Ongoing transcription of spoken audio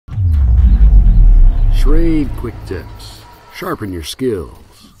Schrade Quick Tips. Sharpen your skills.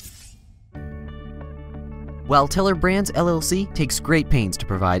 While Tiller Brands LLC takes great pains to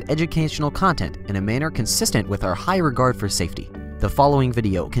provide educational content in a manner consistent with our high regard for safety, the following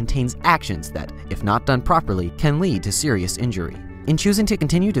video contains actions that, if not done properly, can lead to serious injury. In choosing to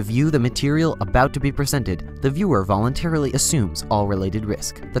continue to view the material about to be presented, the viewer voluntarily assumes all related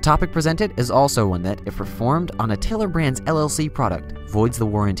risk. The topic presented is also one that, if performed on a Tiller Brands LLC product, voids the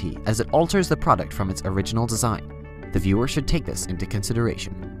warranty as it alters the product from its original design. The viewer should take this into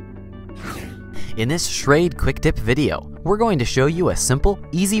consideration. In this Schrade quick tip video, we're going to show you a simple,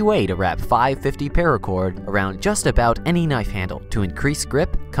 easy way to wrap 550 paracord around just about any knife handle to increase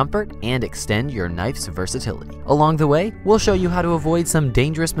grip, comfort, and extend your knife's versatility. Along the way, we'll show you how to avoid some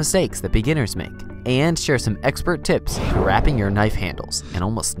dangerous mistakes that beginners make, and share some expert tips to wrapping your knife handles in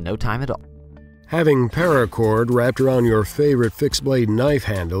almost no time at all. Having paracord wrapped around your favorite fixed blade knife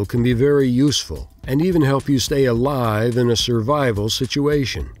handle can be very useful and even help you stay alive in a survival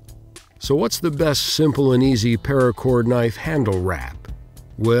situation. So what's the best simple and easy paracord knife handle wrap?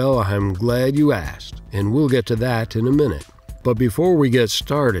 Well, I'm glad you asked, and we'll get to that in a minute. But before we get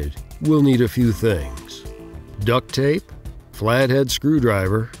started, we'll need a few things: duct tape, flathead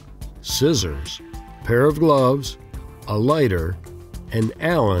screwdriver, scissors, pair of gloves, a lighter, an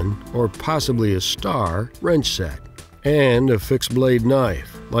Allen or possibly a Star wrench set, and a fixed blade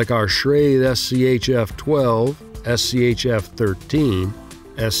knife like our Schrade SCHF 12, SCHF 13,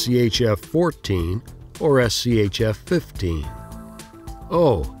 SCHF 14, or SCHF 15.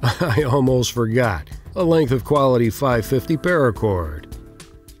 Oh, I almost forgot, a length of quality 550 paracord.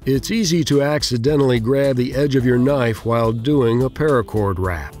 It's easy to accidentally grab the edge of your knife while doing a paracord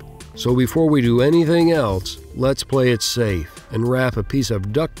wrap. So before we do anything else, let's play it safe and wrap a piece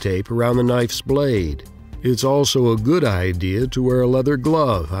of duct tape around the knife's blade. It's also a good idea to wear a leather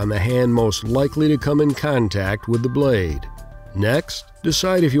glove on the hand most likely to come in contact with the blade. Next,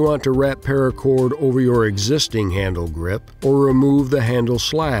 decide if you want to wrap paracord over your existing handle grip or remove the handle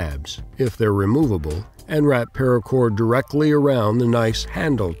slabs, if they're removable, and wrap paracord directly around the knife's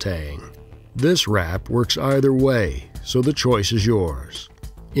handle tang. This wrap works either way, so the choice is yours.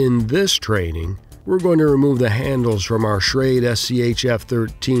 In this training, we're going to remove the handles from our Schrade SCHF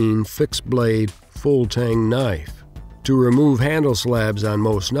 13 fixed blade full tang knife. To remove handle slabs on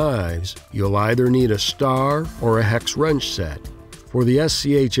most knives, you'll either need a Star or a hex wrench set. For the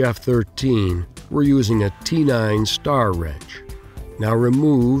SCHF 13, we're using a T9 Star wrench. Now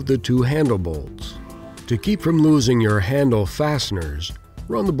remove the two handle bolts. To keep from losing your handle fasteners,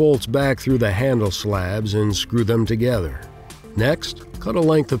 run the bolts back through the handle slabs and screw them together. Next, cut a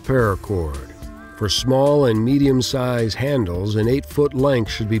length of paracord. For small and medium-sized handles, an 8-foot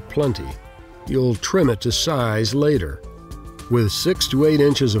length should be plenty. You'll trim it to size later. With 6 to 8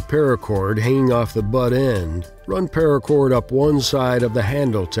 inches of paracord hanging off the butt end, run paracord up one side of the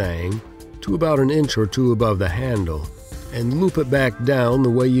handle tang to about an inch or two above the handle and loop it back down the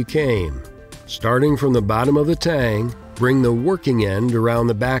way you came. Starting from the bottom of the tang, bring the working end around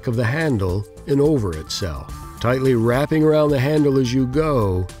the back of the handle and over itself, tightly wrapping around the handle as you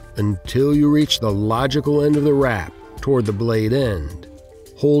go until you reach the logical end of the wrap toward the blade end.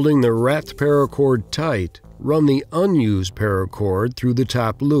 Holding the wrapped paracord tight, run the unused paracord through the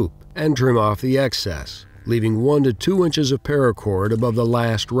top loop and trim off the excess, leaving 1 to 2 inches of paracord above the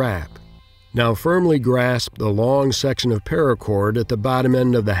last wrap. Now firmly grasp the long section of paracord at the bottom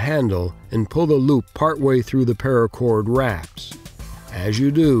end of the handle and pull the loop partway through the paracord wraps. As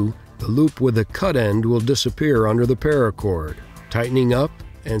you do, the loop with the cut end will disappear under the paracord, tightening up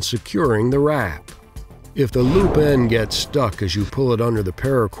and securing the wrap. If the loop end gets stuck as you pull it under the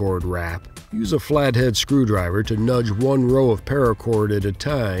paracord wrap, use a flathead screwdriver to nudge one row of paracord at a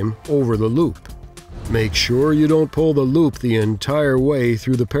time over the loop. Make sure you don't pull the loop the entire way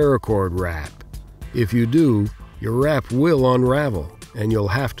through the paracord wrap. If you do, your wrap will unravel and you'll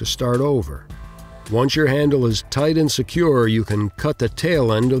have to start over. Once your handle is tight and secure, you can cut the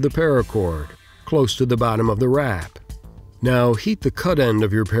tail end of the paracord, close to the bottom of the wrap. Now heat the cut end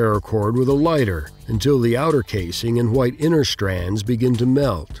of your paracord with a lighter until the outer casing and white inner strands begin to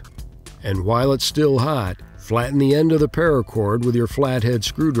melt. And while it's still hot, flatten the end of the paracord with your flathead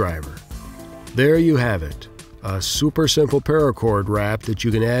screwdriver. There you have it, a super simple paracord wrap that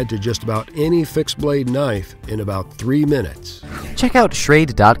you can add to just about any fixed blade knife in about 3 minutes. Check out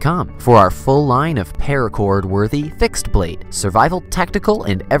Schrade.com for our full line of paracord-worthy fixed blade, survival, tactical,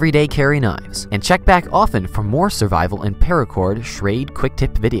 and everyday carry knives. And check back often for more survival and paracord Schrade quick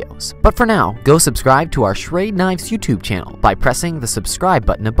tip videos. But for now, go subscribe to our Schrade Knives YouTube channel by pressing the subscribe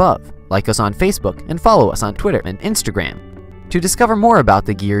button above. Like us on Facebook and follow us on Twitter and Instagram. To discover more about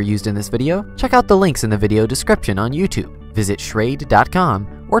the gear used in this video, check out the links in the video description on YouTube, visit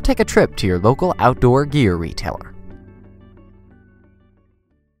Schrade.com, or take a trip to your local outdoor gear retailer.